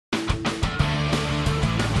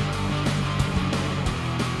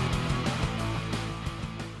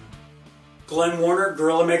Glenn Warner,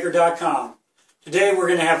 GorillaMaker.com. Today we're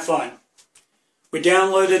going to have fun. We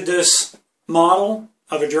downloaded this model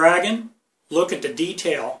of a dragon. Look at the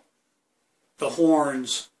detail. The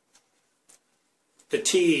horns, the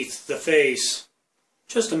teeth, the face.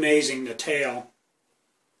 Just amazing, the tail.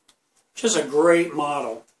 Just a great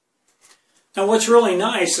model. Now what's really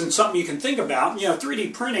nice and something you can think about,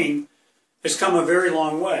 3D printing has come a very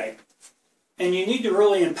long way. And you need to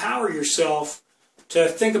really empower yourself to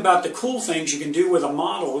think about the cool things you can do with a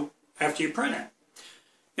model after you print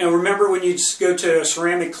it. Remember when you'd go to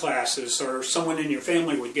ceramic classes, or someone in your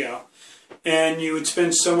family would go, and you would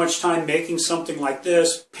spend so much time making something like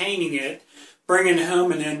this, painting it, bringing it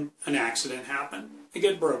home, and then an accident happened. It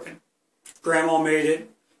got broken. Grandma made it,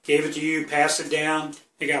 gave it to you, passed it down,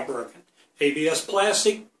 it got broken. ABS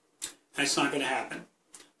plastic, that's not going to happen.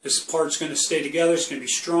 This part's going to stay together, it's going to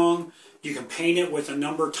be strong. You can paint it with a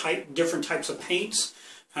number of different types of paints.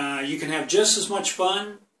 You can have just as much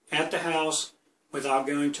fun at the house without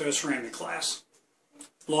going to a ceramic class.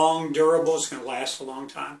 Long, durable, it's going to last a long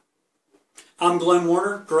time. I'm Glenn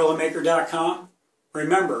Warner, GorillaMaker.com.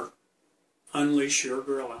 Remember, unleash your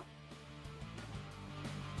gorilla.